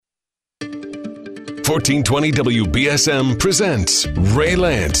1420 WBSM presents Ray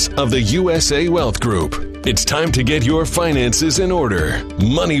Lance of the USA Wealth Group. It's time to get your finances in order.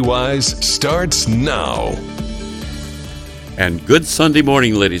 MoneyWise starts now. And good Sunday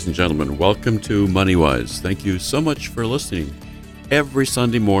morning, ladies and gentlemen. Welcome to MoneyWise. Thank you so much for listening. Every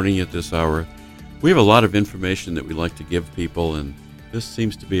Sunday morning at this hour, we have a lot of information that we like to give people, and this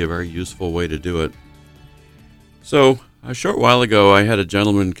seems to be a very useful way to do it. So, a short while ago, I had a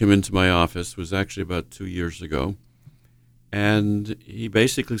gentleman come into my office. It was actually about 2 years ago. And he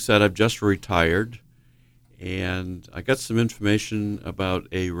basically said, I've just retired, and I got some information about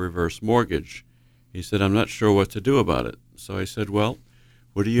a reverse mortgage. He said, I'm not sure what to do about it. So I said, well,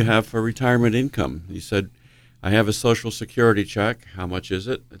 what do you have for retirement income? He said, I have a Social Security check. How much is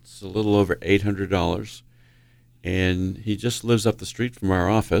it? It's a little over $800. And he just lives up the street from our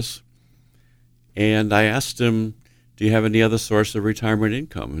office. And I asked him, do you have any other source of retirement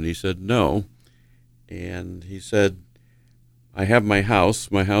income? And he said, no. And he said, I have my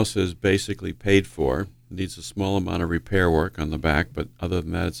house. My house is basically paid for. It needs a small amount of repair work on the back, but other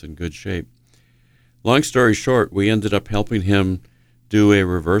than that, it's in good shape. Long story short, we ended up helping him do a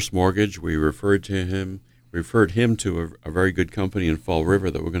reverse mortgage. We referred him to a very good company in Fall River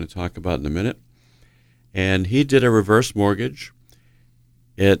that we're going to talk about in a minute. And he did a reverse mortgage.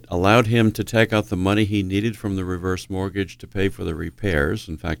 It allowed him to take out the money he needed from the reverse mortgage to pay for the repairs.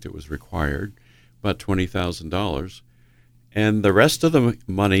 In fact, it was required, about $20,000. And the rest of the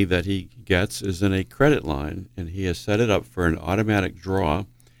money that he gets is in a credit line, and he has set it up for an automatic draw.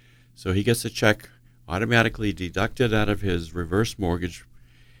 So he gets a check automatically deducted out of his reverse mortgage,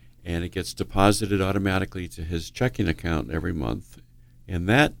 and it gets deposited automatically to his checking account every month. And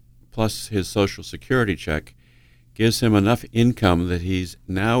that, plus his Social Security check, gives him enough income that he's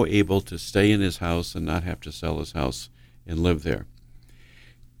now able to stay in his house and not have to sell his house and live there.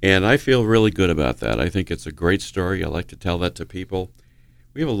 And I feel really good about that. I think it's a great story. I like to tell that to people.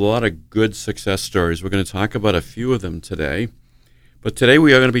 We have a lot of good success stories. We're going to talk about a few of them today. But today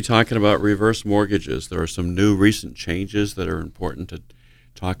we are going to be talking about reverse mortgages. There are some new recent changes that are important to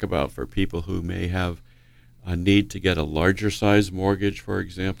talk about for people who may have a need to get a larger size mortgage, for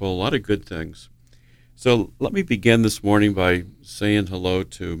example. A lot of good things. So let me begin this morning by saying hello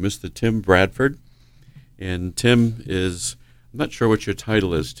to Mr. Tim Bradford. And Tim is, I'm not sure what your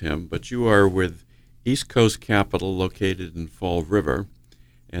title is, Tim, but you are with East Coast Capital located in Fall River,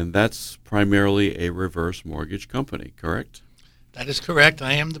 and that's primarily a reverse mortgage company, correct? That is correct.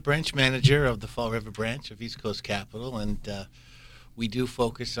 I am the branch manager of the Fall River branch of East Coast Capital, and we do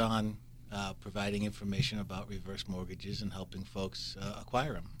focus on providing information about reverse mortgages and helping folks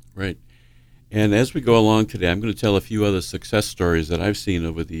acquire them. Right. And as we go along today, I'm going to tell a few other success stories that I've seen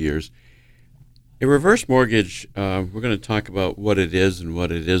over the years. A reverse mortgage, we're going to talk about what it is and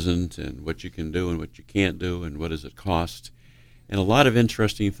what it isn't, and what you can do and what you can't do, and what does it cost, and a lot of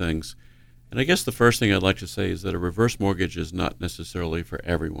interesting things. And I guess the first thing I'd like to say is that a reverse mortgage is not necessarily for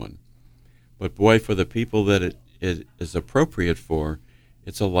everyone. But boy, for the people that it is appropriate for,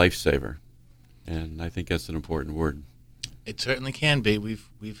 it's a lifesaver. And I think that's an important word. It certainly can be.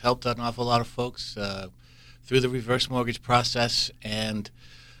 We've helped an awful lot of folks through the reverse mortgage process, and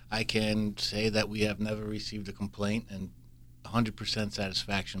I can say that we have never received a complaint, and 100%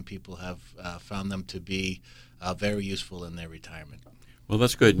 satisfaction. People have found them to be very useful in their retirement. Well,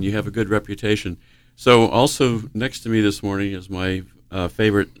 that's good, and you have a good reputation. So also next to me this morning is my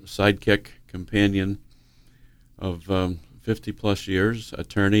favorite sidekick companion of 50-plus years,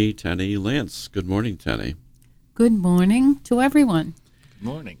 attorney Tenny Lance. Good morning, Tenny. Good morning to everyone. Good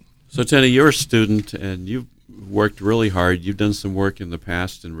morning. So, Tenny, you're a student, and you've worked really hard. You've done some work in the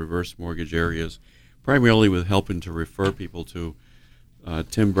past in reverse mortgage areas, primarily with helping to refer people to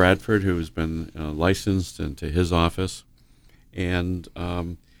Tim Bradford, who's been licensed, and to his office. And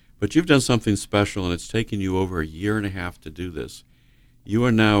but you've done something special, and it's taken you over a year and a half to do this. You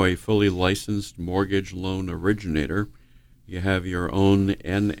are now a fully licensed mortgage loan originator. You have your own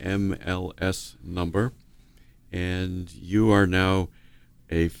NMLS number, and you are now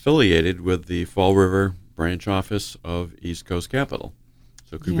affiliated with the Fall River branch office of East Coast Capital.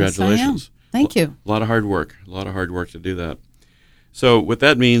 So congratulations. Yes, I am. Thank you. A lot of hard work to do that. So what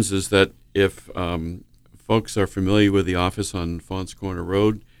that means is that if folks are familiar with the office on Faunce Corner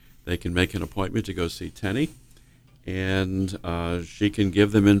Road, they can make an appointment to go see Tenny, and she can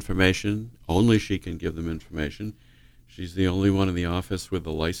give them information. Only she can give them information. She's the only one in the office with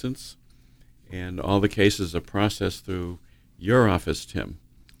the license, and all the cases are processed through your office, Tim.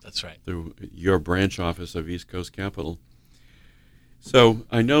 That's right. Through your branch office of East Coast Capital. So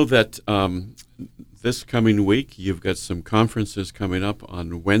I know that this coming week you've got some conferences coming up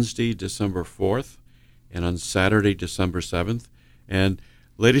on Wednesday, December 4th. and on Saturday, December 7th. And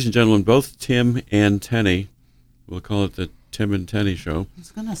ladies and gentlemen, both Tim and Tenny, we'll call it the Tim and Tenny Show. I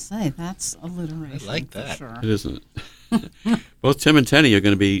was going to say, that's alliteration. I like for that. Sure. It isn't. Both Tim and Tenny are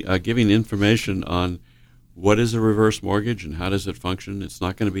going to be giving information on what is a reverse mortgage and how does it function. It's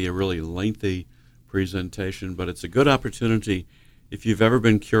not going to be a really lengthy presentation, but it's a good opportunity if you've ever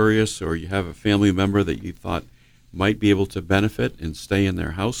been curious or you have a family member that you thought might be able to benefit and stay in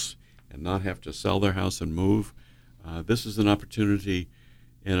their house and not have to sell their house and move. This is an opportunity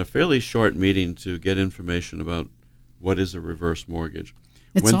in a fairly short meeting to get information about what is a reverse mortgage.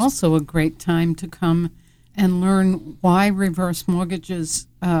 It's also a great time to come and learn why reverse mortgages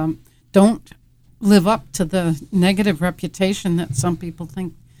don't live up to the negative reputation that some people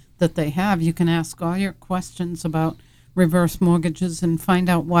think that they have. You can ask all your questions about reverse mortgages and find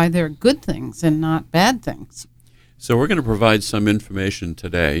out why they're good things and not bad things. So we're going to provide some information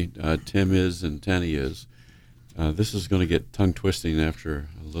today. Tim is and Tenny is. This is going to get tongue-twisting after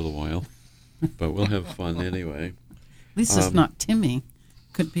a little while, but we'll have fun anyway. At least it's not Timmy.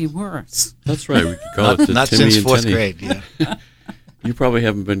 Could be worse. That's right. We could call it the Not Timmy since and fourth Tenny. grade, yeah. You probably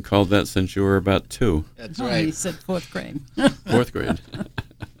haven't been called that since you were about 2. That's Oh, right. he said fourth grade. Fourth grade.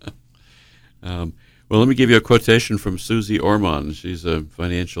 Well, let me give you a quotation from Susie Ormond. She's a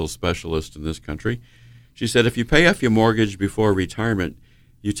financial specialist in this country. She said, if you pay off your mortgage before retirement,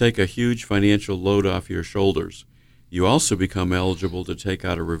 you take a huge financial load off your shoulders. You also become eligible to take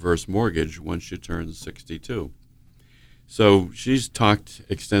out a reverse mortgage once you turn 62. So she's talked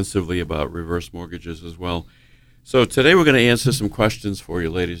extensively about reverse mortgages as well. So today we're going to answer some questions for you,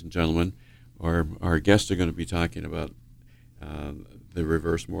 ladies and gentlemen. Our guests are going to be talking about the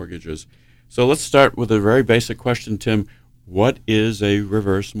reverse mortgages. So let's start with a very basic question, Tim. What is a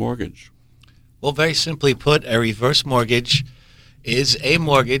reverse mortgage? Well, very simply put, a reverse mortgage is a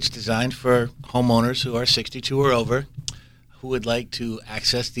mortgage designed for homeowners who are 62 or over who would like to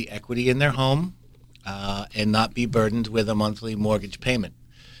access the equity in their home and not be burdened with a monthly mortgage payment.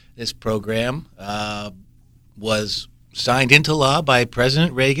 This program was signed into law by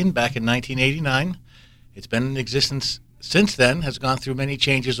President Reagan back in 1989. It's been in existence since then, has gone through many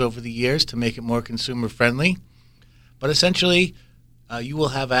changes over the years to make it more consumer friendly. But essentially, you will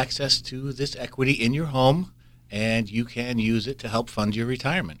have access to this equity in your home, and you can use it to help fund your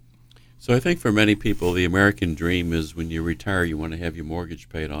retirement. So I think for many people, the American dream is when you retire, you want to have your mortgage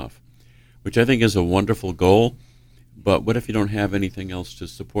paid off, which I think is a wonderful goal. But what if you don't have anything else to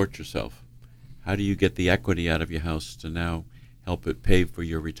support yourself? How do you get the equity out of your house to now help it pay for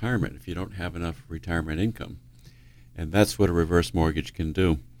your retirement if you don't have enough retirement income? And that's what a reverse mortgage can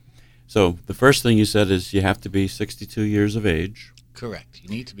do. So the first thing you said is you have to be 62 years of age. Correct. You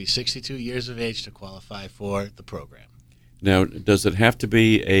need to be 62 years of age to qualify for the program. Now, does it have to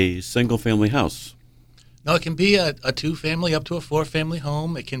be a single-family house? No, it can be a two-family up to a four-family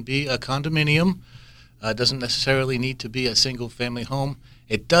home. It can be a condominium. It doesn't necessarily need to be a single-family home.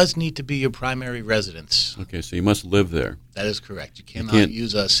 It does need to be your primary residence. Okay, so you must live there. That is correct. You cannot can't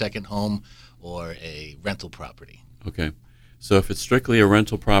use a second home or a rental property. Okay. So if it's strictly a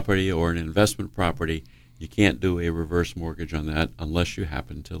rental property or an investment property, you can't do a reverse mortgage on that unless you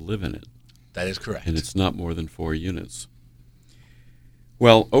happen to live in it. That is correct. And it's not more than 4 units.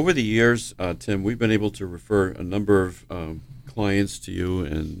 Well, over the years, Tim, we've been able to refer a number of clients to you.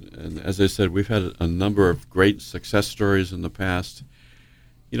 And as I said, we've had a number of great success stories in the past.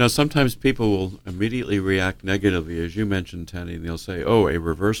 You know, sometimes people will immediately react negatively, as you mentioned, Tenny, and they'll say, oh, a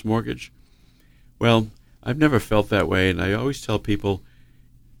reverse mortgage? Well, I've never felt that way, and I always tell people,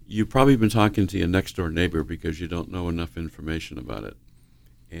 you've probably been talking to your next-door neighbor because you don't know enough information about it.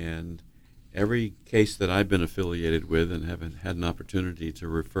 And every case that I've been affiliated with and have had an opportunity to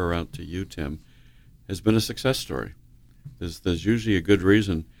refer out to you, Tim, has been a success story. There's usually a good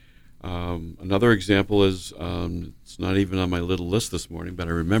reason. Another example is, it's not even on my little list this morning, but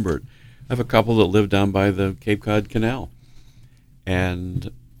I remember it. I have a couple that live down by the Cape Cod Canal,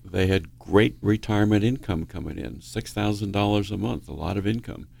 and they had great retirement income coming in, $6,000 a month, a lot of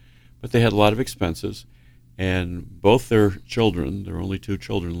income. But they had a lot of expenses, and both their children, their only 2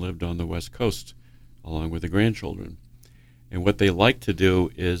 children, lived on the West Coast, along with the grandchildren. And what they like to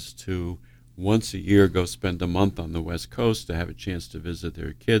do is to once a year go spend a month on the West Coast to have a chance to visit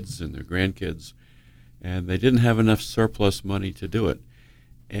their kids and their grandkids. And they didn't have enough surplus money to do it.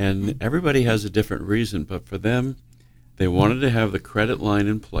 And everybody has a different reason, but for them, they wanted to have the credit line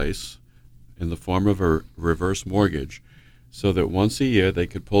in place in the form of a reverse mortgage so that once a year they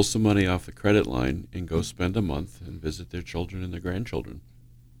could pull some money off the credit line and go spend a month and visit their children and their grandchildren.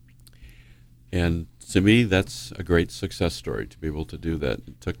 And to me, that's a great success story to be able to do that.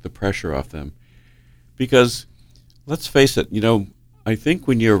 It took the pressure off them Because let's face it, I think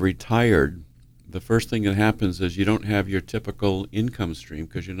when you're retired, the first thing that happens is you don't have your typical income stream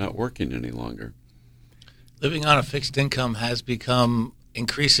because you're not working any longer. Living on a fixed income has become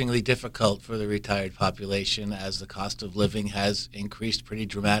increasingly difficult for the retired population as the cost of living has increased pretty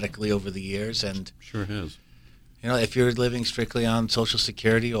dramatically over the years. And Sure has. if you're living strictly on Social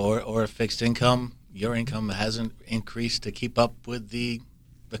Security or a fixed income, your income hasn't increased to keep up with the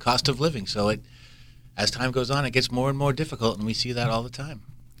cost of living. So as time goes on, it gets more and more difficult, and we see that all the time.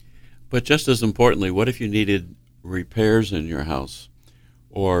 But just as importantly, what if you needed repairs in your house?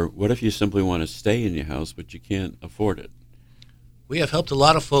 Or what if you simply want to stay in your house but you can't afford it? We have helped a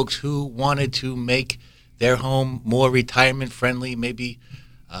lot of folks who wanted to make their home more retirement friendly, maybe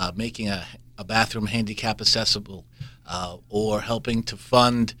making a bathroom handicap accessible, or helping to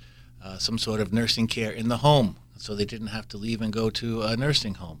fund some sort of nursing care in the home so they didn't have to leave and go to a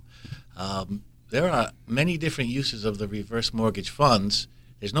nursing home. There are many different uses of the reverse mortgage funds.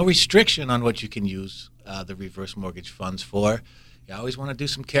 There's no restriction on what you can use the reverse mortgage funds for. You always want to do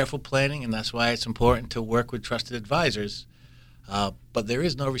some careful planning, and that's why it's important to work with trusted advisors. But there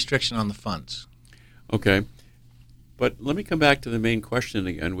is no restriction on the funds. Okay. But let me come back to the main question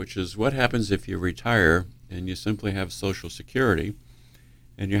again, which is what happens if you retire and you simply have Social Security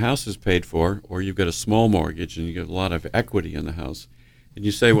and your house is paid for, or you've got a small mortgage and you get a lot of equity in the house, and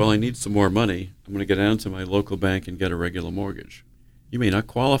you say, well, I need some more money. I'm going to go down to my local bank and get a regular mortgage. You may not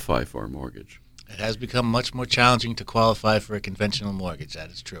qualify for a mortgage. It has become much more challenging to qualify for a conventional mortgage. That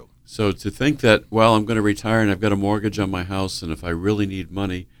is true. So to think that, well, I'm going to retire and I've got a mortgage on my house, and if I really need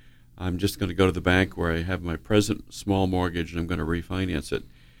money, I'm just going to go to the bank where I have my present small mortgage and I'm going to refinance it.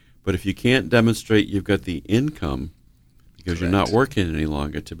 But if you can't demonstrate you've got the income because Correct. You're not working any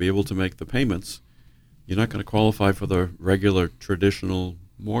longer to be able to make the payments, you're not going to qualify for the regular traditional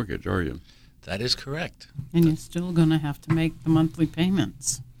mortgage, are you? That is correct. And you're still going to have to make the monthly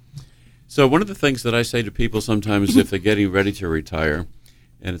payments. So one of the things that I say to people sometimes if they're getting ready to retire,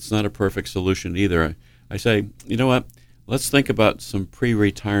 and it's not a perfect solution either, I say, you know what, let's think about some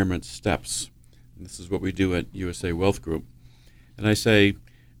pre-retirement steps. And this is what we do at USA Wealth Group. And I say,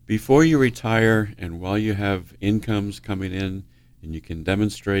 before you retire and while you have incomes coming in and you can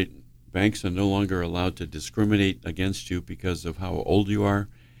demonstrate banks are no longer allowed to discriminate against you because of how old you are,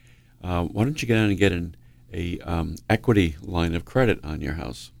 why don't you get out and get an equity line of credit on your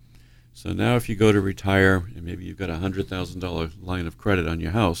house? So now if you go to retire and maybe you've got a $100,000 line of credit on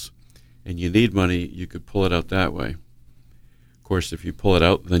your house and you need money, you could pull it out that way. Of course, if you pull it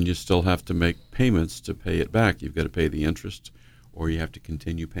out, then you still have to make payments to pay it back. You've got to pay the interest or you have to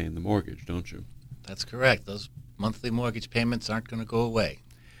continue paying the mortgage, don't you? That's correct. Those monthly mortgage payments aren't going to go away.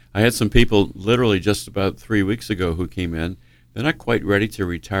 I had some people literally just about 3 weeks ago who came in. They're not quite ready to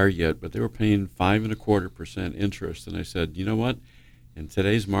retire yet, but they were paying 5.25% interest. And I said, you know what? In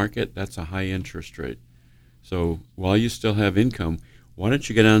today's market, that's a high interest rate. So while you still have income, why don't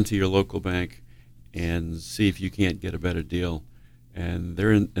you go down to your local bank and see if you can't get a better deal? And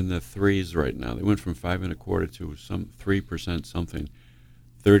they're in the threes right now. They went from 5.25 to some 3% something.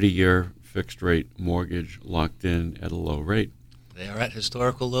 30-year fixed rate mortgage locked in at a low rate. They are at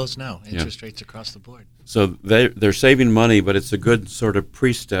historical lows now, interest rates across the board. So they're saving money, but it's a good sort of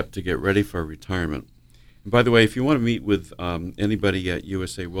pre-step to get ready for retirement. And by the way, if you want to meet with anybody at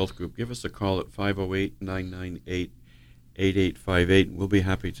USA Wealth Group, give us a call at 508-998-8858. We'll be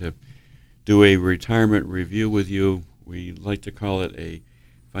happy to do a retirement review with you. We like to call it a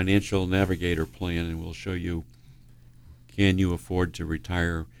financial navigator plan, and we'll show you, can you afford to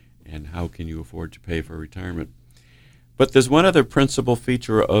retire and how can you afford to pay for retirement. But there's one other principal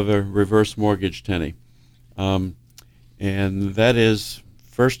feature of a reverse mortgage, Tenny, and that is,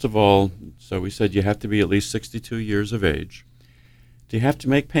 first of all, so we said you have to be at least 62 years of age. Do you have to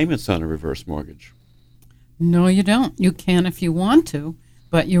make payments on a reverse mortgage? No, you don't. You can if you want to,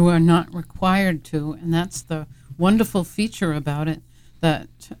 but you are not required to, and that's the wonderful feature about it, that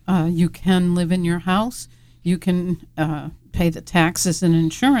you can live in your house, you can pay the taxes and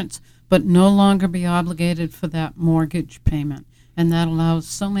insurance, but no longer be obligated for that mortgage payment. And that allows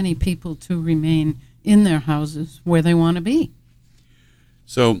so many people to remain in their houses where they want to be.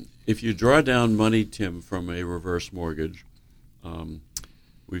 So if you draw down money, Tim, from a reverse mortgage,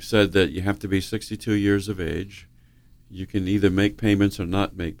 we've said that you have to be 62 years of age. You can either make payments or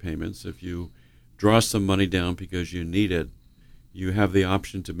not make payments. If you draw some money down because you need it, you have the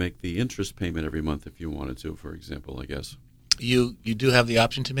option to make the interest payment every month if you wanted to, for example, I guess. You do have the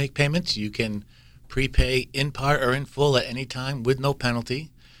option to make payments. You can prepay in part or in full at any time with no penalty.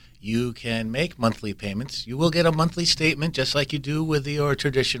 You can make monthly payments. You will get a monthly statement just like you do with your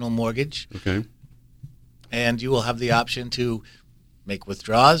traditional mortgage. Okay. and you will have the option to make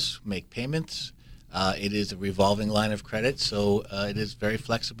withdrawals, make payments. It is a revolving line of credit, so it is very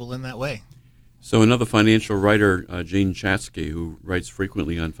flexible in that way. So another financial writer, Gene Chatsky, who writes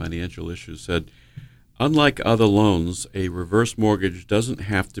frequently on financial issues, said, unlike other loans, a reverse mortgage doesn't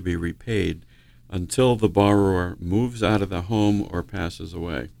have to be repaid until the borrower moves out of the home or passes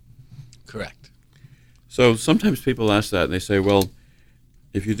away. Correct. So sometimes people ask that, and they say, well,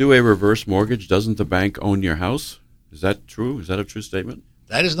 if you do a reverse mortgage, doesn't the bank own your house? Is that true? Is that a true statement?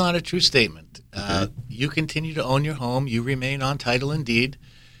 That is not a true statement. Okay. You continue to own your home. You remain on title and deed.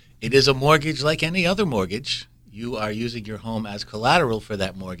 It is a mortgage like any other mortgage. You are using your home as collateral for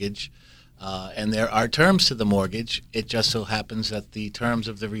that mortgage, and there are terms to the mortgage. It just so happens that the terms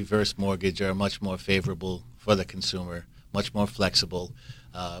of the reverse mortgage are much more favorable for the consumer, much more flexible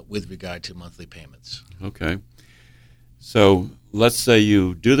with regard to monthly payments. Okay. So let's say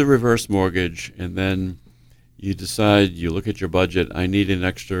you do the reverse mortgage, and then you decide, you look at your budget, I need an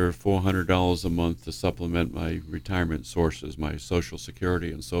extra $400 a month to supplement my retirement sources, my Social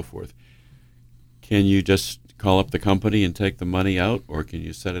Security and so forth. Can you just call up the company and take the money out, or can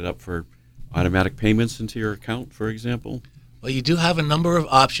you set it up for automatic payments into your account, for example? Well, you do have a number of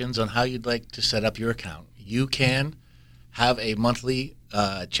options on how you'd like to set up your account. You can have a monthly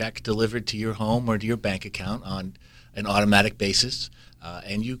check delivered to your home or to your bank account on an automatic basis.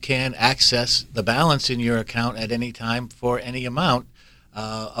 And you can access the balance in your account at any time for any amount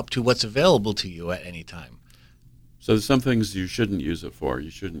up to what's available to you at any time. So there's some things you shouldn't use it for.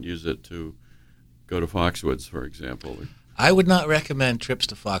 You shouldn't use it to go to Foxwoods, for example. I would not recommend trips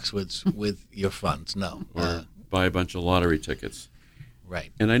to Foxwoods with your funds, no. Or buy a bunch of lottery tickets.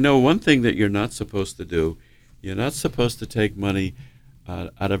 Right. And I know one thing that you're not supposed to do, you're not supposed to take money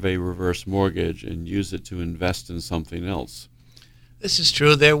out of a reverse mortgage and use it to invest in something else. This is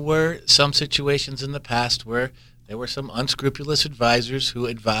true. There were some situations in the past where there were some unscrupulous advisors who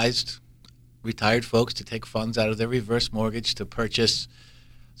advised retired folks to take funds out of their reverse mortgage to purchase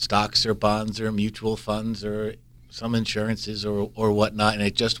stocks or bonds or mutual funds or some insurances or whatnot, and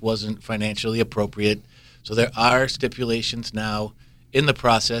it just wasn't financially appropriate. So there are stipulations now in the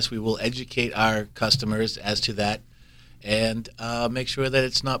process. We will educate our customers as to that and make sure that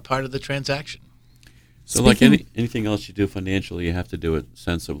it's not part of the transaction. So like anything else you do financially, you have to do it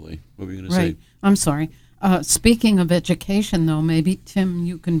sensibly. What were you going to Right. say? I'm sorry. Speaking of education, though, maybe, Tim,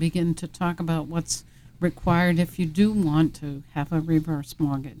 you can begin to talk about what's required if you do want to have a reverse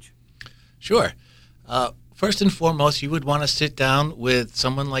mortgage. Sure. First and foremost, you would want to sit down with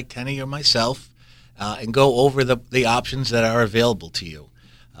someone like Tenny or myself and go over the options that are available to you.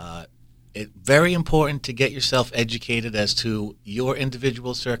 It's very important to get yourself educated as to your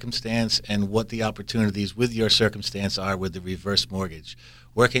individual circumstance and what the opportunities with your circumstance are with the reverse mortgage.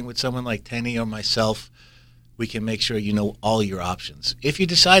 Working with someone like Tenny or myself, we can make sure you know all your options. If you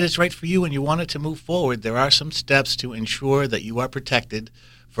decide it's right for you and you want it to move forward, there are some steps to ensure that you are protected.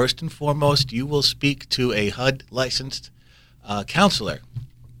 First and foremost, you will speak to a HUD-licensed counselor.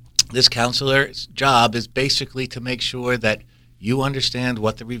 This counselor's job is basically to make sure that you understand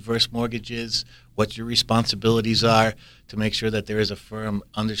what the reverse mortgage is, what your responsibilities are, to make sure that there is a firm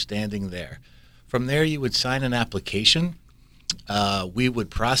understanding there. From there, you would sign an application. We would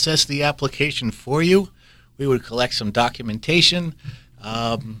process the application for you. We would collect some documentation,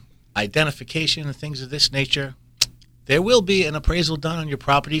 identification, and things of this nature. There will be an appraisal done on your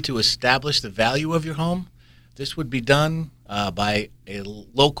property to establish the value of your home. This would be done by a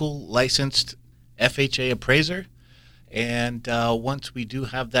local licensed FHA appraiser. And once we do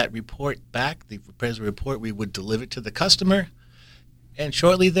have that report back, the appraisal report, we would deliver it to the customer. And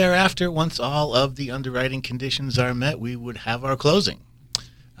shortly thereafter, once all of the underwriting conditions are met, we would have our closing.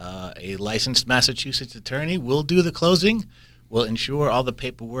 A licensed Massachusetts attorney will do the closing, will ensure all the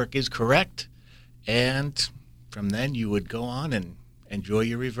paperwork is correct, and from then you would go on and enjoy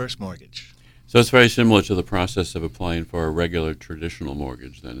your reverse mortgage. So it's very similar to the process of applying for a regular traditional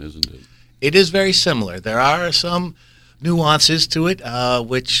mortgage then, isn't it? It is very similar. There are some nuances to it,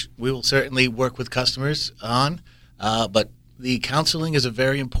 which we will certainly work with customers on, but the counseling is a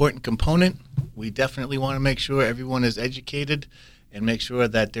very important component. We definitely want to make sure everyone is educated and make sure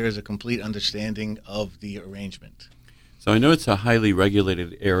that there is a complete understanding of the arrangement. So I know it's a highly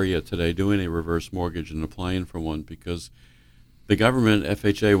regulated area today, doing a reverse mortgage and applying for one, because the government,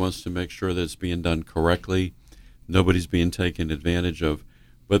 FHA, wants to make sure that it's being done correctly, nobody's being taken advantage of.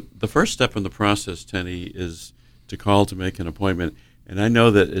 But the first step in the process, Tenny, is to call to make an appointment. And I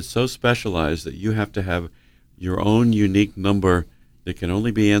know that it's so specialized that you have to have your own unique number that can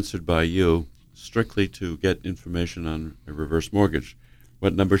only be answered by you, strictly to get information on a reverse mortgage.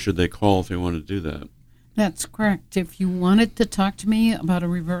 What number should they call if they want to do that? That's correct. If you wanted to talk to me about a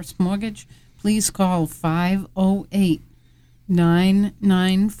reverse mortgage, please call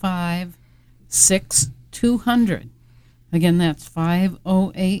 508-995-6200. Again, that's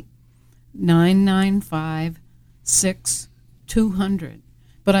 508-995-6200.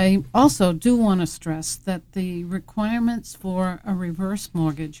 But I also do want to stress that the requirements for a reverse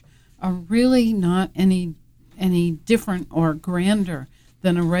mortgage are really not any different or grander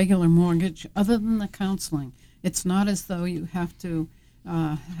than a regular mortgage, other than the counseling. It's not as though you have to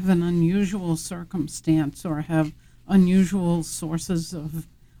have an unusual circumstance or have unusual sources of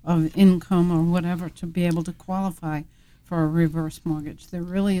income or whatever to be able to qualify for a reverse mortgage. There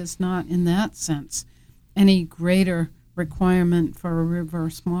really is not, in that sense, any greater requirement for a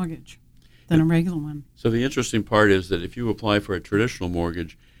reverse mortgage than a regular one. So the interesting part is that if you apply for a traditional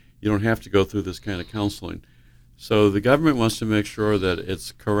mortgage, you don't have to go through this kind of counseling. So the government wants to make sure that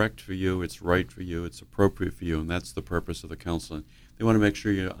it's correct for you, it's right for you, it's appropriate for you, and that's the purpose of the counseling. They want to make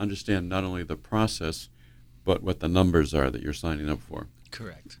sure you understand not only the process, but what the numbers are that you're signing up for.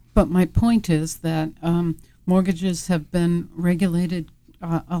 Correct. But my point is that mortgages have been regulated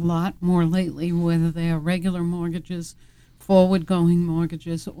a lot more lately, whether they are regular mortgages, forward-going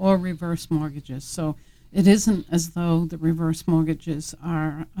mortgages, or reverse mortgages. So it isn't as though the reverse mortgages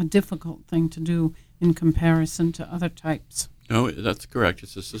are a difficult thing to do in comparison to other types. No, that's correct.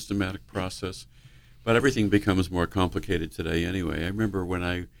 It's a systematic process, but everything becomes more complicated today anyway. I remember when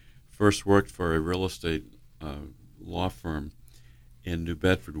I first worked for a real estate law firm in New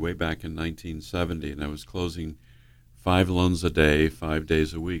Bedford way back in 1970, and I was closing 5 loans a day, 5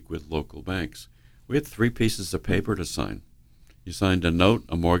 days a week with local banks. We had 3 pieces of paper to sign. You signed a note,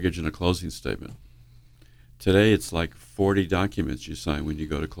 a mortgage, and a closing statement. Today, it's like 40 documents you sign when you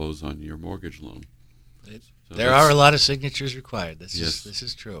go to close on your mortgage loan. There are a lot of signatures required. This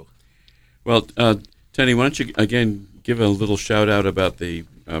is true. Well, Tenny, why don't you, again, give a little shout-out about the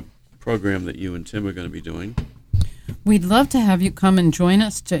program that you and Tim are going to be doing. We'd love to have you come and join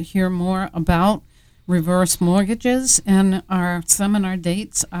us to hear more about reverse mortgages, and our seminar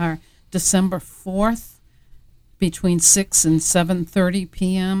dates are December 4th between 6 and 7:30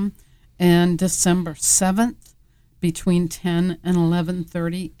 p.m. and December 7th between 10 and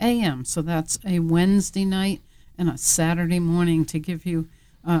 11:30 a.m. So that's a Wednesday night and a Saturday morning to give you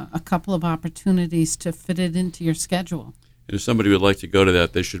a couple of opportunities to fit it into your schedule. And if somebody would like to go to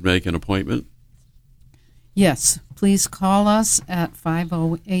that, they should make an appointment? Yes, please call us at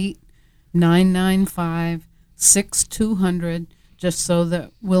 508-995-6200 just so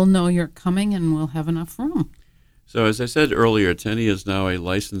that we'll know you're coming and we'll have enough room. So as I said earlier, Tenny is now a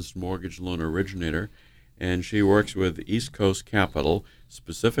licensed mortgage loan originator, and she works with East Coast Capital,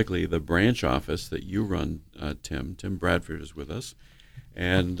 specifically the branch office that you run, Tim. Tim Bradford is with us.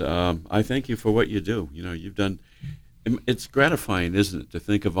 And I thank you for what you do. You know, you've done, it's gratifying, isn't it, to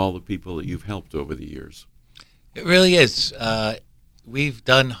think of all the people that you've helped over the years. It really is. We've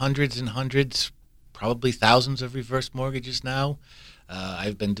done hundreds and hundreds, probably thousands of reverse mortgages now.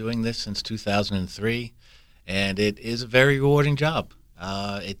 I've been doing this since 2003, and it is a very rewarding job.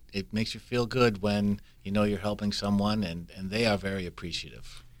 It makes you feel good when you know you're helping someone, and they are very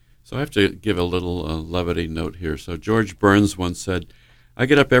appreciative. So I have to give a little levity note here. So George Burns once said, "I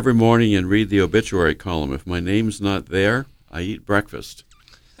get up every morning and read the obituary column. If my name's not there, I eat breakfast."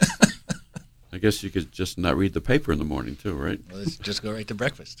 I guess you could just not read the paper in the morning too, right? Well, let's just go right to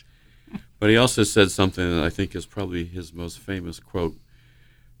breakfast. But he also said something that I think is probably his most famous quote.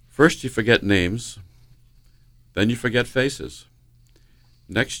 First you forget names, then you forget faces.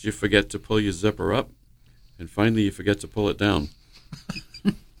 Next you forget to pull your zipper up, and finally you forget to pull it down.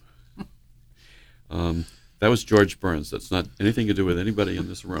 That was George Burns. That's not anything to do with anybody in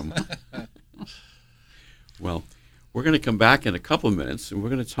this room. Well, we're going to come back in a couple of minutes, and we're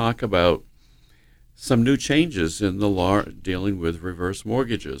going to talk about some new changes in the law dealing with reverse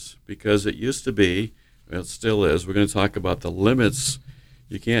mortgages, because it used to be, well, it still is, we're going to talk about the limits.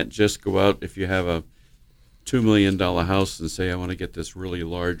 You can't just go out if you have a $2 million house and say, I want to get this really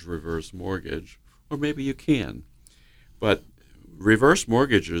large reverse mortgage, or maybe you can. But reverse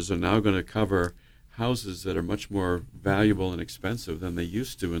mortgages are now going to cover houses that are much more valuable and expensive than they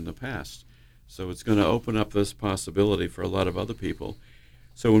used to in the past. So it's going to open up this possibility for a lot of other people.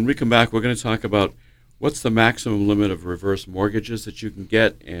 So when we come back, we're going to talk about what's the maximum limit of reverse mortgages that you can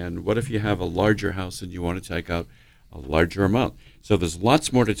get, and what if you have a larger house and you want to take out a larger amount. So there's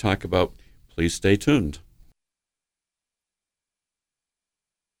lots more to talk about. Please stay tuned.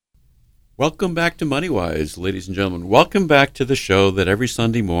 Welcome back to MoneyWise, ladies and gentlemen. Welcome back to the show that every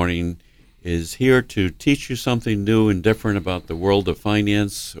Sunday morning is here to teach you something new and different about the world of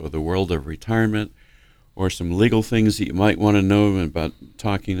finance or the world of retirement or some legal things that you might want to know about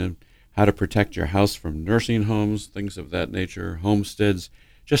talking and how to protect your house from nursing homes, things of that nature, homesteads,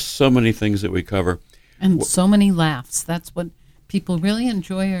 just so many things that we cover. And so many laughs. That's what people really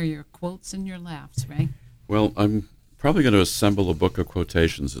enjoy, are your quotes and your laughs, right? Well, I'm probably going to assemble a book of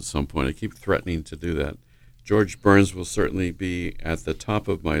quotations at some point. I keep threatening to do that. George Burns will certainly be at the top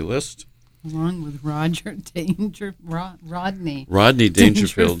of my list. Along with Rodney. Rodney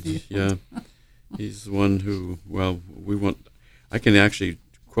Dangerfield, yeah. He's the one who, I can actually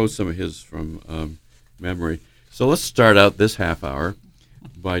quote some of his from memory. So let's start out this half hour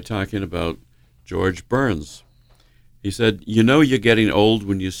by talking about George Burns. He said, "You know you're getting old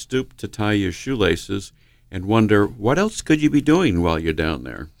when you stoop to tie your shoelaces and wonder, what else could you be doing while you're down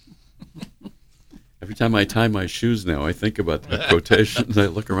there?" Every time I tie my shoes now, I think about that quotation and I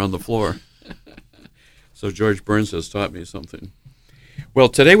look around the floor. So George Burns has taught me something. Well,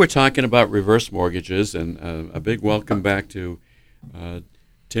 today we're talking about reverse mortgages, and a big welcome back to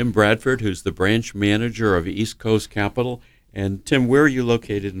Tim Bradford, who's the branch manager of East Coast Capital. And Tim, where are you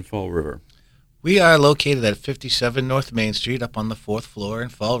located in Fall River? We are located at 57 North Main Street up on the 4th floor in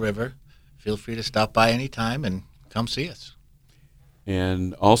Fall River. Feel free to stop by anytime and come see us.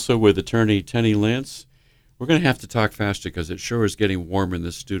 And also with attorney Tenny Lance. We're going to have to talk faster because it sure is getting warm in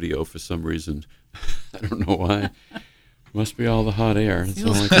this studio for some reason. I don't know why. Must be all the hot air. That's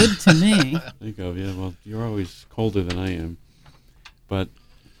Feels all I good to me. think of. Yeah, well, you're always colder than I am. But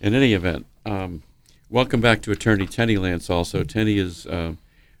in any event, welcome back to attorney Tenny Lance also. Tenny is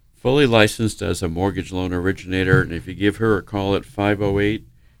fully licensed as a mortgage loan originator, and if you give her a call at 508,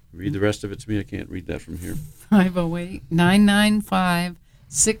 read the rest of it to me. I can't read that from here.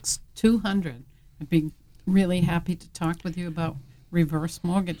 508-995-6200. I'd be really happy to talk with you about reverse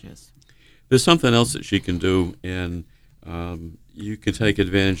mortgages. There's something else that she can do, and you can take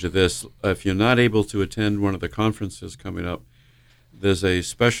advantage of this. If you're not able to attend one of the conferences coming up, there's a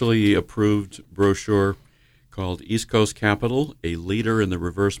specially approved brochure called East Coast Capital, a leader in the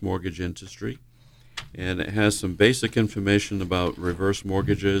reverse mortgage industry. And it has some basic information about reverse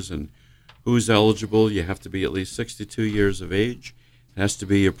mortgages and who's eligible. You have to be at least 62 years of age. It has to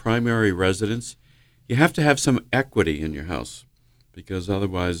be your primary residence. You have to have some equity in your house because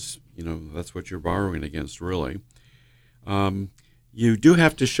otherwise, that's what you're borrowing against, really. You do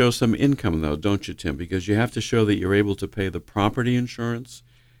have to show some income, though, don't you, Tim? Because you have to show that you're able to pay the property insurance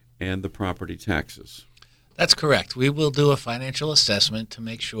and the property taxes. That's correct. We will do a financial assessment to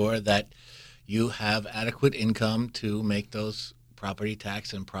make sure that you have adequate income to make those property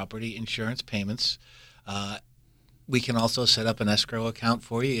tax and property insurance payments. We can also set up an escrow account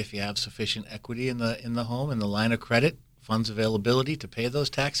for you if you have sufficient equity in the home and the line of credit, funds availability to pay those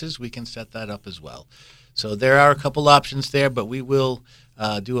taxes. We can set that up as well. So there are a couple options there, but we will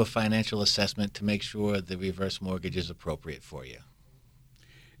do a financial assessment to make sure the reverse mortgage is appropriate for you.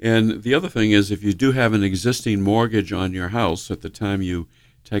 And the other thing is, if you do have an existing mortgage on your house at the time you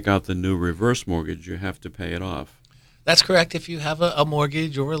take out the new reverse mortgage, you have to pay it off. That's correct. If you have a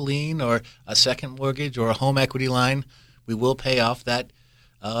mortgage or a lien or a second mortgage or a home equity line, we will pay off that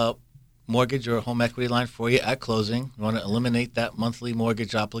mortgage or home equity line for you at closing. We want to eliminate that monthly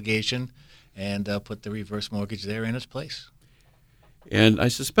mortgage obligation and put the reverse mortgage there in its place. And I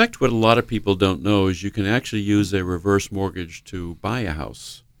suspect what a lot of people don't know is you can actually use a reverse mortgage to buy a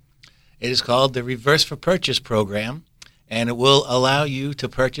house. It is called the Reverse for Purchase program, and it will allow you to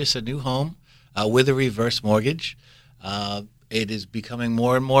purchase a new home with a reverse mortgage. It is becoming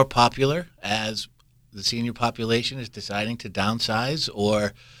more and more popular as the senior population is deciding to downsize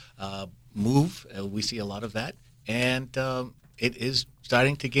or move. We see a lot of that, and it is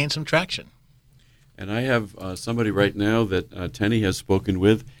starting to gain some traction. And I have somebody right now that Tenny has spoken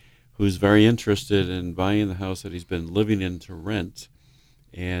with who's very interested in buying the house that he's been living in to rent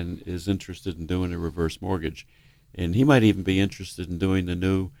and is interested in doing a reverse mortgage. And he might even be interested in doing the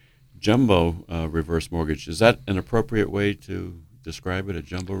new jumbo reverse mortgage. Is that an appropriate way to describe it, a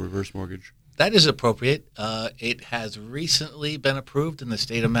jumbo reverse mortgage? That is appropriate. It has recently been approved in the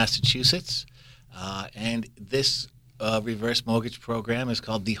state of Massachusetts, and this reverse mortgage program is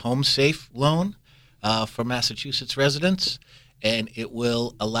called the Home Safe Loan for Massachusetts residents, and it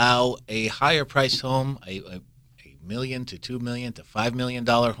will allow a higher priced home, a $1 million to $2 million to $5 million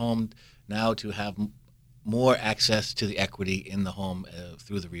home now to have more access to the equity in the home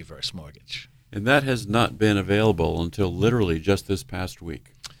through the reverse mortgage. And that has not been available until literally just this past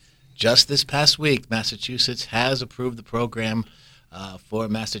week. Just this past week, Massachusetts has approved the program for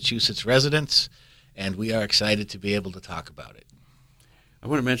Massachusetts residents, and we are excited to be able to talk about it. I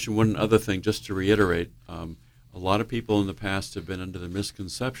want to mention one other thing just to reiterate. A lot of people in the past have been under the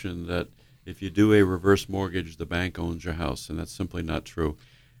misconception that if you do a reverse mortgage, the bank owns your house, and that's simply not true.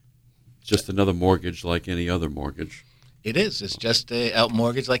 It's just another mortgage like any other mortgage. It is. It's just a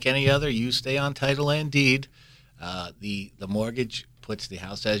mortgage like any other. You stay on title and deed. The mortgage puts the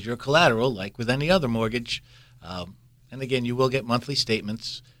house as your collateral, like with any other mortgage. And again, you will get monthly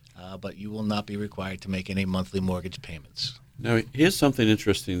statements, but you will not be required to make any monthly mortgage payments. Now, here's something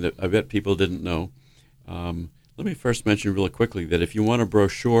interesting that I bet people didn't know. Let me first mention really quickly that if you want a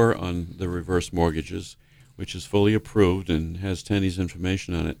brochure on the reverse mortgages, which is fully approved and has Tenny's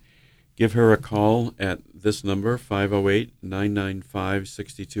information on it, give her a call at this number,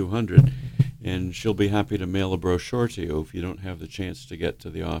 508-995-6200, and she'll be happy to mail a brochure to you if you don't have the chance to get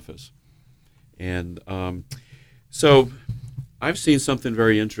to the office. And so I've seen something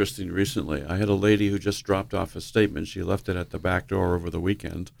very interesting recently. I had a lady who just dropped off a statement. She left it at the back door over the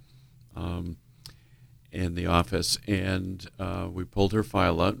weekend in the office, and we pulled her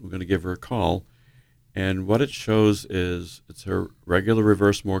file out. We're going to give her a call. And what it shows is it's her regular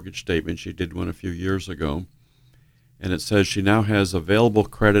reverse mortgage statement. She did one a few years ago. And it says she now has available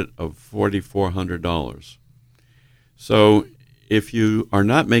credit of $4,400. So if you are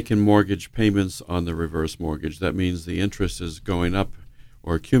not making mortgage payments on the reverse mortgage, that means the interest is going up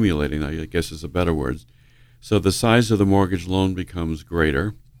or accumulating, I guess is a better word. So the size of the mortgage loan becomes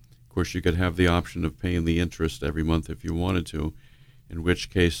greater. Of course, you could have the option of paying the interest every month if you wanted to, in which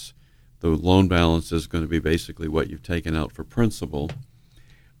case the loan balance is going to be basically what you've taken out for principal.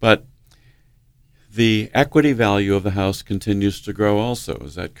 But the equity value of the house continues to grow also.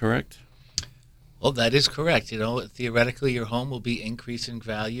 Is that correct? Well, that is correct. Theoretically, your home will be increasing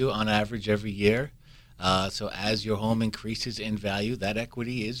value on average every year. So as your home increases in value, that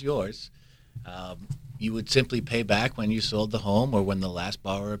equity is yours. You would simply pay back when you sold the home or when the last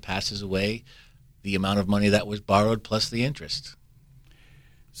borrower passes away the amount of money that was borrowed plus the interest.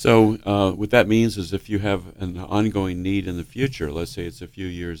 So what that means is if you have an ongoing need in the future, let's say it's a few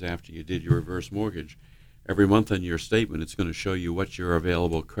years after you did your reverse mortgage, every month on your statement it's going to show you what your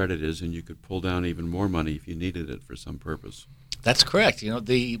available credit is, and you could pull down even more money if you needed it for some purpose. That's correct.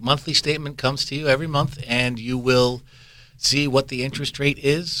 The monthly statement comes to you every month, and you will see what the interest rate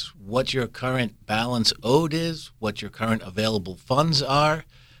is, what your current balance owed is, what your current available funds are,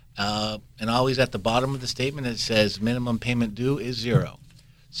 and always at the bottom of the statement it says minimum payment due is $0.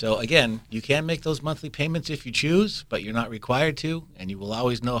 So again, you can make those monthly payments if you choose, but you're not required to, and you will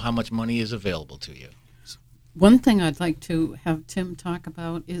always know how much money is available to you. One thing I'd like to have Tim talk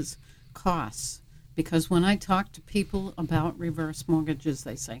about is costs, because when I talk to people about reverse mortgages,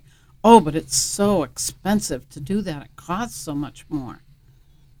 they say, oh, but it's so expensive to do that. It costs so much more.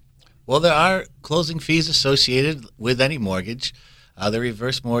 Well, there are closing fees associated with any mortgage. The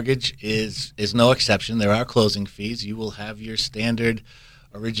reverse mortgage is no exception. There are closing fees. You will have your standard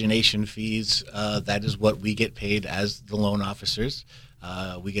origination fees. That is what we get paid as the loan officers.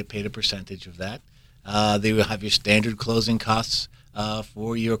 We get paid a percentage of that. They will have your standard closing costs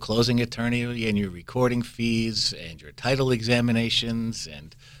for your closing attorney and your recording fees and your title examinations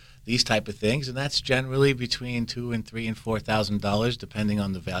and these type of things. And that's generally between $2,000 and $3,000 and $4,000, depending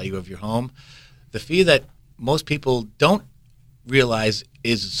on the value of your home. The fee that most people don't realize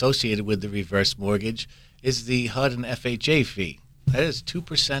is associated with the reverse mortgage is the HUD and FHA fee. That is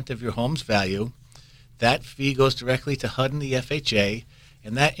 2% of your home's value. That fee goes directly to HUD and the FHA,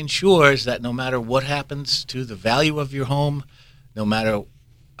 and that ensures that no matter what happens to the value of your home, no matter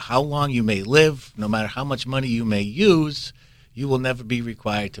how long you may live, no matter how much money you may use, you will never be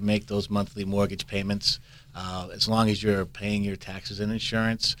required to make those monthly mortgage payments. As long as you're paying your taxes and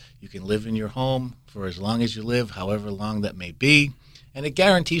insurance, you can live in your home for as long as you live, however long that may be. And it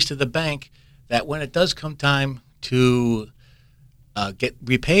guarantees to the bank that when it does come time to get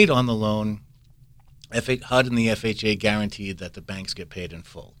repaid on the loan, HUD and the FHA guaranteed that the banks get paid in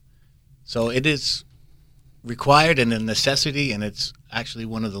full. So it is required and a necessity, and it's actually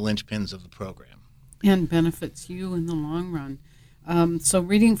one of the linchpins of the program. And benefits you in the long run. So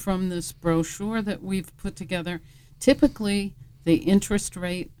reading from this brochure that we've put together, typically the interest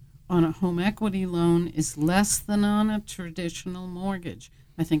rate on a home equity loan is less than on a traditional mortgage.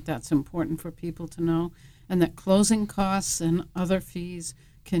 I think that's important for people to know. And that closing costs and other fees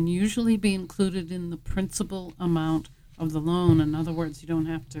can usually be included in the principal amount of the loan. In other words, you don't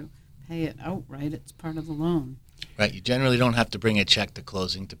have to pay it outright. It's part of the loan. Right. You generally don't have to bring a check to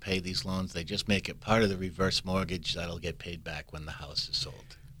closing to pay these loans. They just make it part of the reverse mortgage that'll get paid back when the house is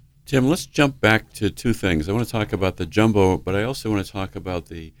sold. Tim, let's jump back to two things. I want to talk about the jumbo, but I also want to talk about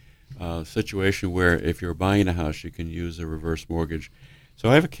the situation where if you're buying a house, you can use a reverse mortgage. So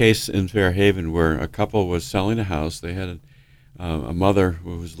I have a case in Fairhaven where a couple was selling a house. They had a mother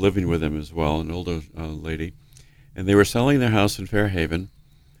who was living with him as well, an older lady, and they were selling their house in Fairhaven,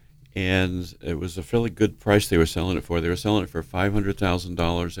 and it was a fairly good price they were selling it for. They were selling it for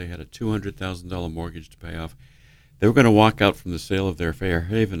 $500,000. They had a $200,000 mortgage to pay off. They were going to walk out from the sale of their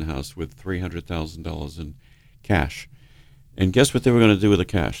Fairhaven house with $300,000 in cash. And guess what they were going to do with the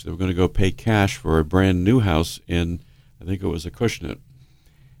cash? They were going to go pay cash for a brand new house in, I think it was Acushnet.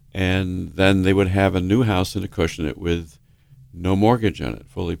 And then they would have a new house in Acushnet with no mortgage on it,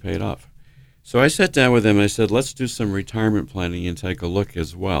 fully paid off. So I sat down with them and I said, let's do some retirement planning and take a look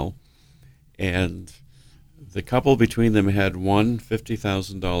as well. And the couple between them had one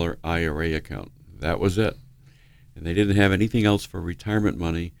 $50,000 IRA account. That was it. And they didn't have anything else for retirement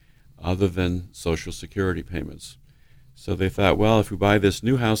money other than Social Security payments. So they thought, well, if we buy this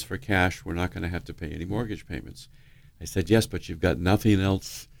new house for cash, we're not going to have to pay any mortgage payments. I said, yes, but you've got nothing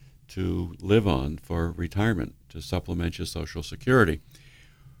else to live on for retirement to supplement your Social Security.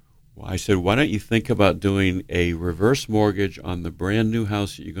 Well, I said, why don't you think about doing a reverse mortgage on the brand new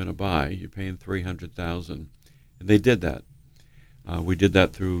house that you're going to buy? You're paying $300,000. And they did that. We did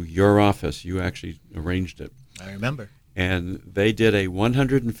that through your office. You actually arranged it. I remember. And they did a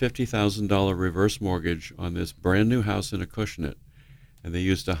 $150,000 reverse mortgage on this brand new house in Acushnet. And they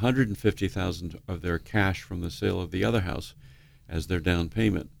used $150,000 of their cash from the sale of the other house as their down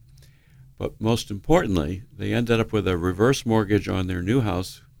payment. But most importantly, they ended up with a reverse mortgage on their new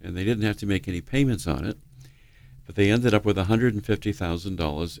house, and they didn't have to make any payments on it. But they ended up with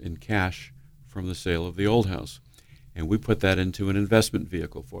 $150,000 in cash from the sale of the old house. And we put that into an investment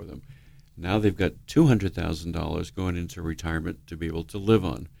vehicle for them. Now they've got $200,000 going into retirement to be able to live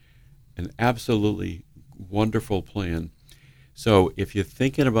on. An absolutely wonderful plan. So if you're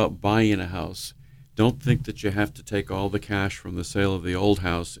thinking about buying a house, don't think that you have to take all the cash from the sale of the old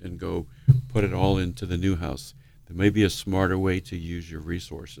house and go put it all into the new house. There may be a smarter way to use your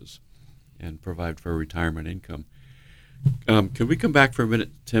resources and provide for retirement income. Can we come back for a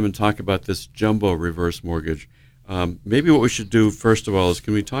minute, Tim, and talk about this jumbo reverse mortgage? Maybe what we should do, first of all, is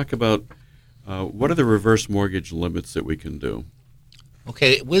can we talk about what are the reverse mortgage limits that we can do?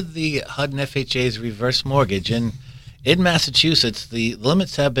 Okay, with the HUD and FHA's reverse mortgage, in Massachusetts, the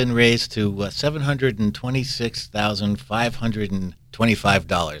limits have been raised to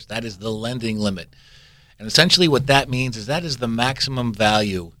 $726,525. That is the lending limit. And essentially what that means is that is the maximum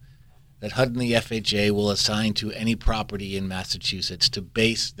value that HUD and the FHA will assign to any property in Massachusetts to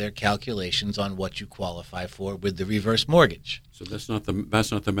base their calculations on what you qualify for with the reverse mortgage. So that's not the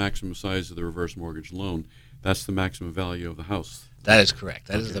maximum size of the reverse mortgage loan. That's the maximum value of the house. That is correct.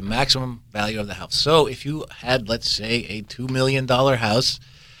 That is the maximum value of the house. So if you had, let's say, a $2 million house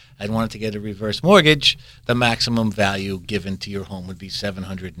and wanted to get a reverse mortgage, the maximum value given to your home would be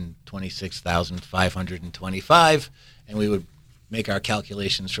 $726,525, and we would make our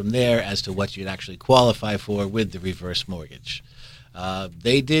calculations from there as to what you'd actually qualify for with the reverse mortgage.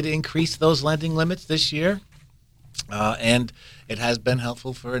 They did increase those lending limits this year, and it has been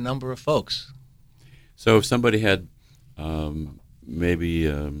helpful for a number of folks. So if somebody had maybe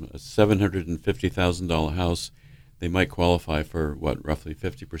a $750,000 house, they might qualify for, roughly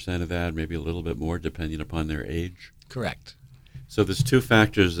 50% of that, maybe a little bit more, depending upon their age? Correct. So there's two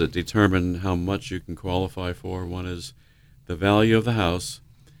factors that determine how much you can qualify for. One is the value of the house,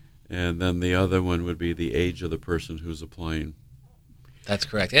 and then the other one would be the age of the person who's applying. That's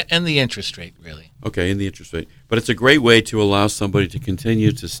correct, and the interest rate, really. Okay, and the interest rate. But it's a great way to allow somebody to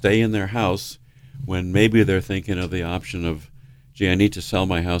continue to stay in their house when maybe they're thinking of the option of, gee, I need to sell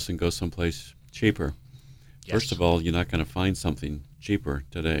my house and go someplace cheaper. Yes. First of all, you're not going to find something cheaper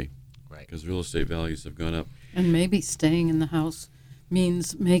today, Right? because real estate values have gone up. And maybe staying in the house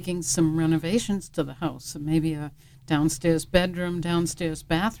means making some renovations to the house, maybe a downstairs bedroom, downstairs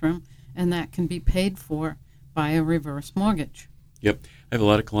bathroom, and that can be paid for by a reverse mortgage. Yep. I have a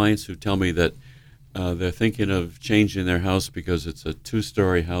lot of clients who tell me that they're thinking of changing their house because it's a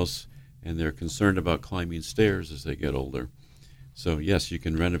two-story house and they're concerned about climbing stairs as they get older. So, yes, you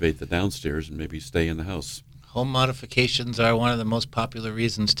can renovate the downstairs and maybe stay in the house. Home modifications are one of the most popular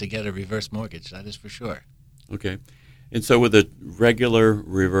reasons to get a reverse mortgage, that is for sure. Okay. And so with a regular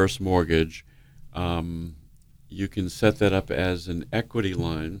reverse mortgage, you can set that up as an equity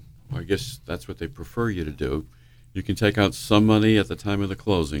line. Or I guess that's what they prefer you to do. You can take out some money at the time of the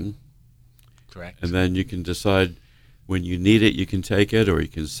closing. Correct. And then you can decide when you need it, you can take it, or you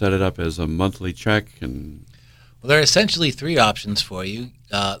can set it up as a monthly check. And Well, there are essentially three options for you.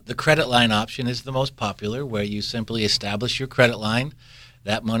 The credit line option is the most popular, where you simply establish your credit line.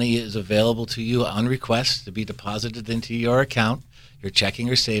 That money is available to you on request to be deposited into your account, your checking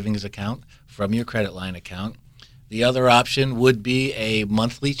or savings account, from your credit line account. The other option would be a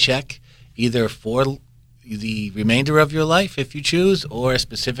monthly check, either for the remainder of your life, if you choose, or a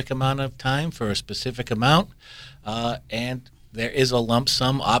specific amount of time for a specific amount. And there is a lump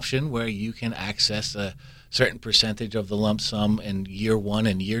sum option where you can access a certain percentage of the lump sum in year 1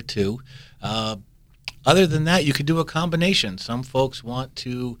 and year 2. Other than that, you could do a combination. Some folks want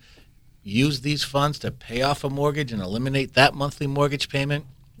to use these funds to pay off a mortgage and eliminate that monthly mortgage payment,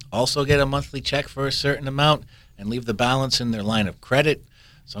 also get a monthly check for a certain amount and leave the balance in their line of credit.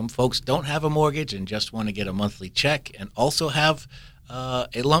 Some folks don't have a mortgage and just want to get a monthly check and also have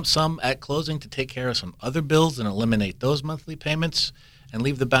a lump sum at closing to take care of some other bills and eliminate those monthly payments and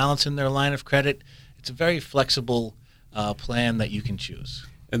leave the balance in their line of credit. It's a very flexible plan that you can choose.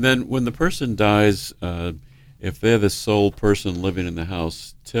 And then when the person dies, if they're the sole person living in the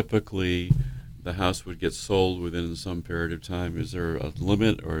house, typically the house would get sold within some period of time. Is there a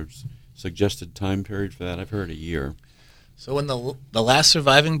limit or suggested time period for that? I've heard a year. So when the last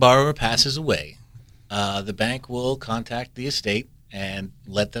surviving borrower passes away, the bank will contact the estate and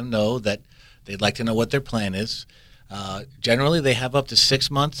let them know that they'd like to know what their plan is. Generally, they have up to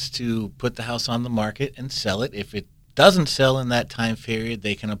 6 months to put the house on the market and sell it. If it doesn't sell in that time period,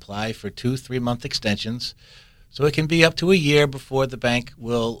 they can apply for 2 3-month extensions. So it can be up to a year before the bank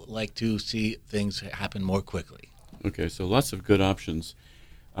will like to see things happen more quickly. Okay, so lots of good options.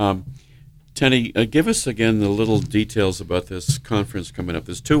 Tenny, give us again the little details about this conference coming up.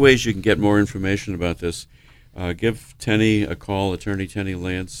 There's 2 ways you can get more information about this. Give Tenny a call, Attorney Tenny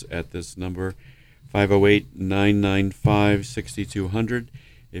Lance, at this number, 508-995-6200.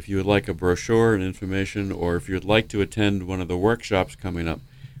 If you would like a brochure and information, or if you'd like to attend one of the workshops coming up.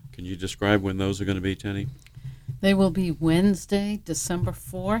 Can you describe when those are going to be, Tenny? They will be Wednesday, December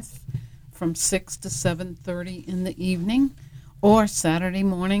 4th, from 6 to 7:30 in the evening, or Saturday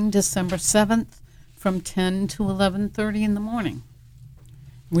morning, December 7th, from 10 to 11:30 in the morning.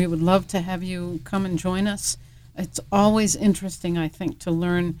 We would love to have you come and join us. It's always interesting, I think, to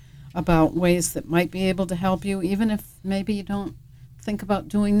learn about ways that might be able to help you, even if maybe you don't think about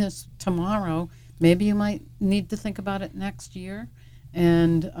doing this tomorrow. Maybe you might need to think about it next year,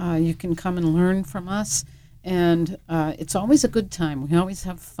 and you can come and learn from us. And it's always a good time. We always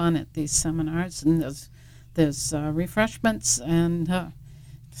have fun at these seminars, and there's refreshments, and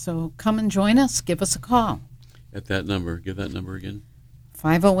so come and join us. Give us a call. At that number. Give that number again.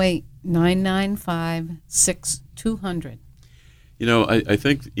 508-995-6200. You know, I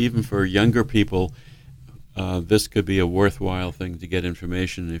think even for younger people, this could be a worthwhile thing to get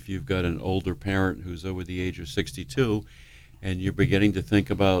information. If you've got an older parent who's over the age of 62 and you're beginning to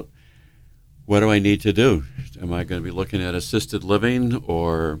think about, what do I need to do? Am I going to be looking at assisted living,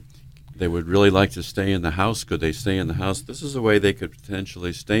 or they would really like to stay in the house? Could they stay in the house? This is a way they could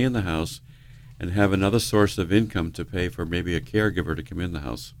potentially stay in the house and have another source of income to pay for maybe a caregiver to come in the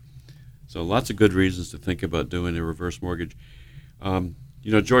house. So lots of good reasons to think about doing a reverse mortgage.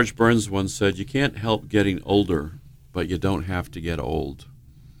 You know, George Burns once said, you can't help getting older, but you don't have to get old.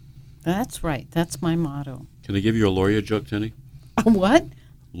 That's right. That's my motto. Can I give you a lawyer joke, Tenny? A what?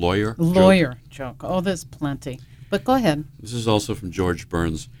 Lawyer joke. Oh, there's plenty. But go ahead. This is also from George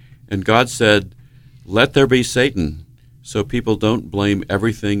Burns. And God said, let there be Satan, so people don't blame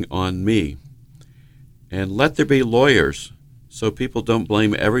everything on me. And let there be lawyers, so people don't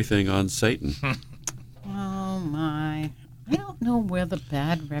blame everything on Satan. Oh, my. I don't know where the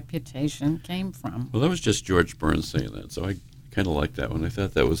bad reputation came from. Well, that was just George Burns saying that, so I kind of like that one. I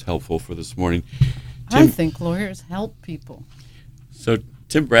thought that was helpful for this morning. I think lawyers help people. So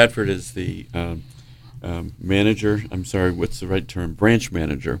Tim Bradford is the manager, what's the right term? Branch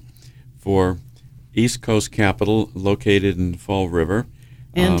manager for East Coast Capital, located in Fall River.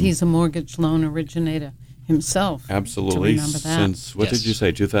 And he's a mortgage loan originator himself. Absolutely. To remember that. Since, what did you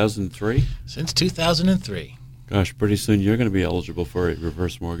say, 2003? Since 2003. Gosh, pretty soon you're going to be eligible for a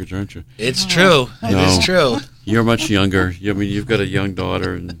reverse mortgage, aren't you? It's true. It is true. You're much younger. I mean, you've got a young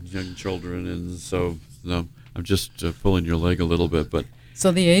daughter and young children, and so no, I'm just pulling your leg a little bit. But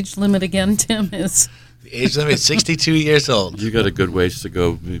so the age limit again, Tim, is? The age limit is 62 years old. You got a good ways to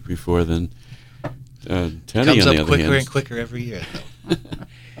go before then. Tenny, comes on the up other quicker hand, and quicker every year, though.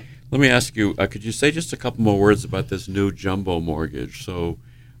 Let me ask you, could you say just a couple more words about this new jumbo mortgage? So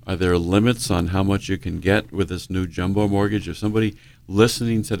are there limits on how much you can get with this new jumbo mortgage? If somebody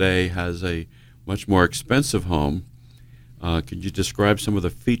listening today has a much more expensive home, could you describe some of the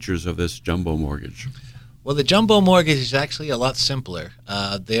features of this jumbo mortgage? Well, the jumbo mortgage is actually a lot simpler.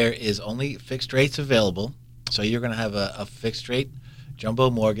 There is only fixed rates available, so you're going to have a fixed rate jumbo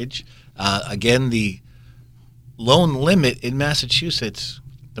mortgage. Again, the loan limit in Massachusetts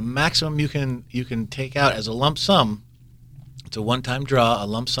The maximum you can take out as a lump sum, it's a one-time draw, a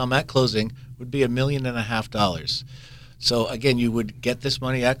lump sum at closing, would be $1.5 million. So again, you would get this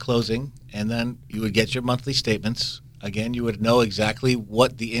money at closing, and then you would get your monthly statements. Again, you would know exactly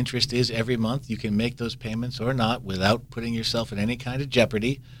what the interest is every month. You can make those payments or not without putting yourself in any kind of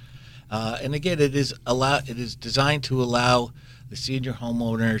jeopardy. And again, it is designed to allow the senior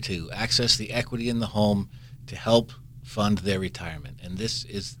homeowner to access the equity in the home to help fund their retirement. And this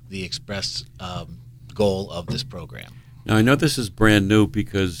is the express goal of this program. Now, I know this is brand new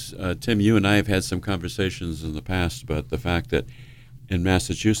because, Tim, you and I have had some conversations in the past about the fact that in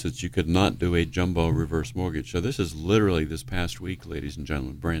Massachusetts you could not do a jumbo reverse mortgage. So this is literally this past week, ladies and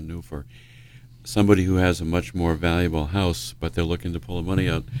gentlemen, brand new for somebody who has a much more valuable house, but they're looking to pull the money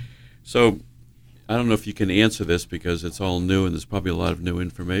out. So I don't know if you can answer this because it's all new and there's probably a lot of new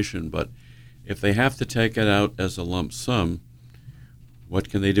information, but if they have to take it out as a lump sum, what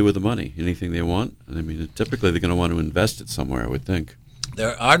can they do with the money? Anything they want? I mean, typically they're going to want to invest it somewhere, I would think.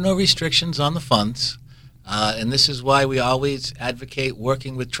 There are no restrictions on the funds, and this is why we always advocate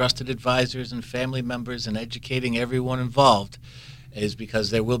working with trusted advisors and family members and educating everyone involved, is because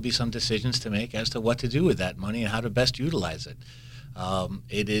there will be some decisions to make as to what to do with that money and how to best utilize it.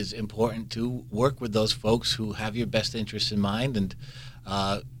 It is important to work with those folks who have your best interests in mind, and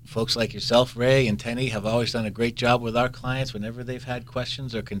folks like yourself, Ray, and Tenny have always done a great job with our clients whenever they've had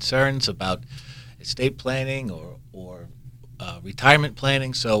questions or concerns about estate planning or retirement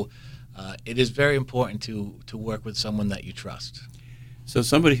planning. So it is very important to work with someone that you trust. So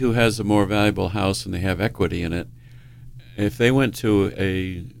somebody who has a more valuable house and they have equity in it, if they went to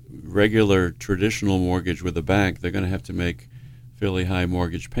a regular traditional mortgage with a bank, they're going to have to make fairly high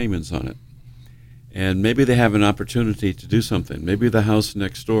mortgage payments on it. And maybe they have an opportunity to do something. Maybe the house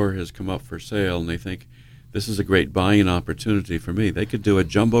next door has come up for sale and they think, this is a great buying opportunity for me. They could do a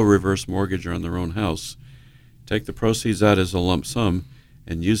jumbo reverse mortgage on their own house, take the proceeds out as a lump sum,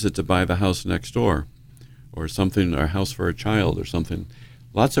 and use it to buy the house next door or something, or a house for a child or something.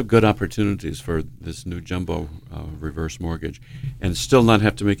 Lots of good opportunities for this new jumbo reverse mortgage, and still not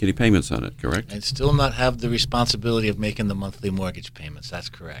have to make any payments on it, correct? And still not have the responsibility of making the monthly mortgage payments. That's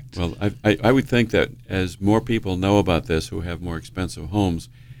correct. Well, I would think that as more people know about this who have more expensive homes,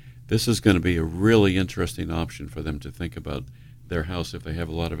 this is going to be a really interesting option for them to think about their house if they have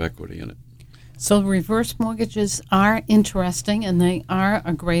a lot of equity in it. So reverse mortgages are interesting, and they are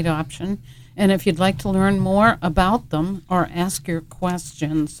a great option. And if you'd like to learn more about them or ask your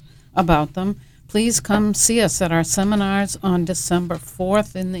questions about them, please come see us at our seminars on December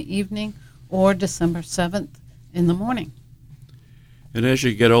 4th in the evening or December 7th in the morning. And as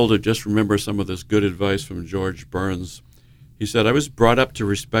you get older, just remember some of this good advice from George Burns. He said, I was brought up to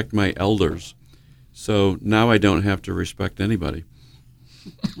respect my elders, so now I don't have to respect anybody.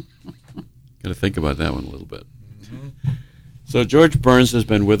 Got to think about that one a little bit. Mm-hmm. So George Burns has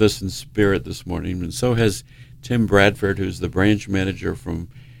been with us in spirit this morning, and so has Tim Bradford, who's the branch manager from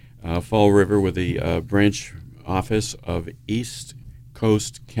Fall River with the branch office of East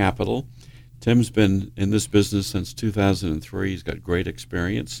Coast Capital. Tim's been in this business since 2003. He's got great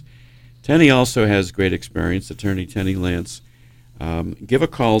experience. Tenny also has great experience, attorney Tenny Lance. Give a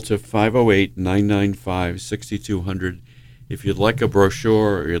call to 508-995-6200 if you'd like a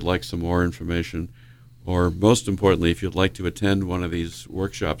brochure or you'd like some more information, or most importantly, if you'd like to attend one of these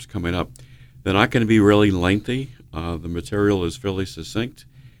workshops coming up. They're not going to be really lengthy. The material is fairly succinct.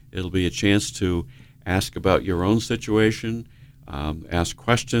 It'll be a chance to ask about your own situation, ask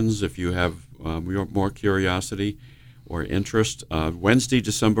questions if you have more curiosity or interest. Wednesday,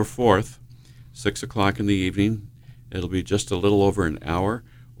 December 4th, 6 o'clock in the evening. It'll be just a little over an hour.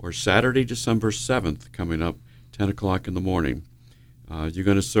 Or Saturday, December 7th, coming up, 10 o'clock in the morning. You're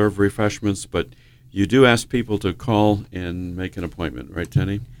going to serve refreshments, but you do ask people to call and make an appointment, right,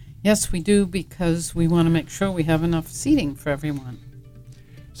 Tenny? Yes, we do, because we want to make sure we have enough seating for everyone.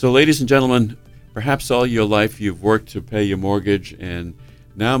 So, ladies and gentlemen, perhaps all your life you've worked to pay your mortgage, and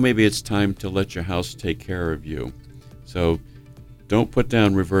now maybe it's time to let your house take care of you. So don't put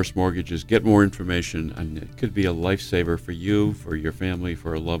down reverse mortgages. Get more information, and it could be a lifesaver for you, for your family,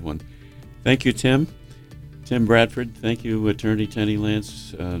 for a loved one. Thank you, Tim. Tim Bradford. Thank you, attorney Tenny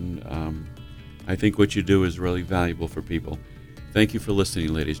Lance. And I think what you do is really valuable for people. Thank you for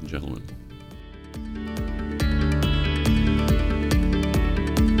listening, ladies and gentlemen.